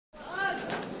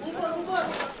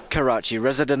Karachi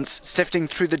residents, sifting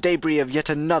through the debris of yet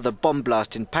another bomb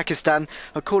blast in Pakistan,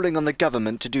 are calling on the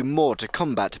government to do more to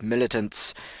combat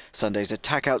militants. Sunday's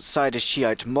attack outside a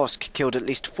Shi'ite mosque killed at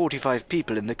least 45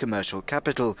 people in the commercial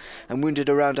capital and wounded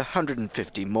around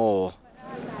 150 more.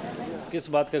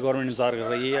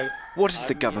 What is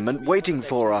the government waiting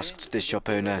for, asked this shop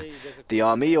owner. The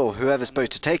army or whoever's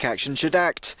supposed to take action should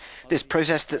act. This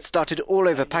process that started all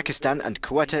over Pakistan and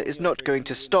Quetta is not going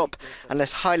to stop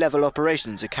unless high-level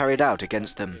operations are carried out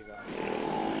against them.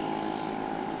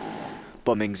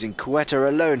 Bombings in Quetta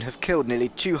alone have killed nearly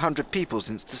 200 people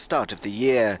since the start of the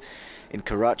year. In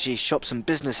Karachi, shops and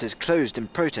businesses closed in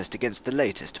protest against the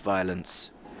latest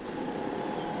violence.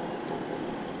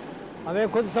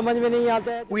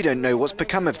 We don't know what's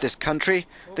become of this country.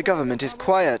 The government is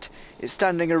quiet. It's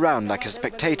standing around like a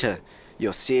spectator.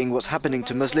 You're seeing what's happening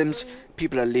to Muslims.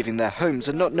 People are leaving their homes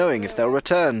and not knowing if they'll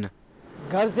return.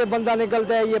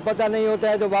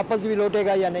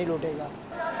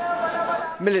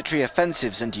 Military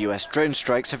offensives and US drone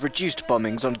strikes have reduced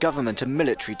bombings on government and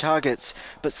military targets,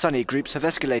 but Sunni groups have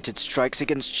escalated strikes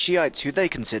against Shiites who they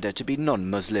consider to be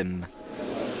non-Muslim.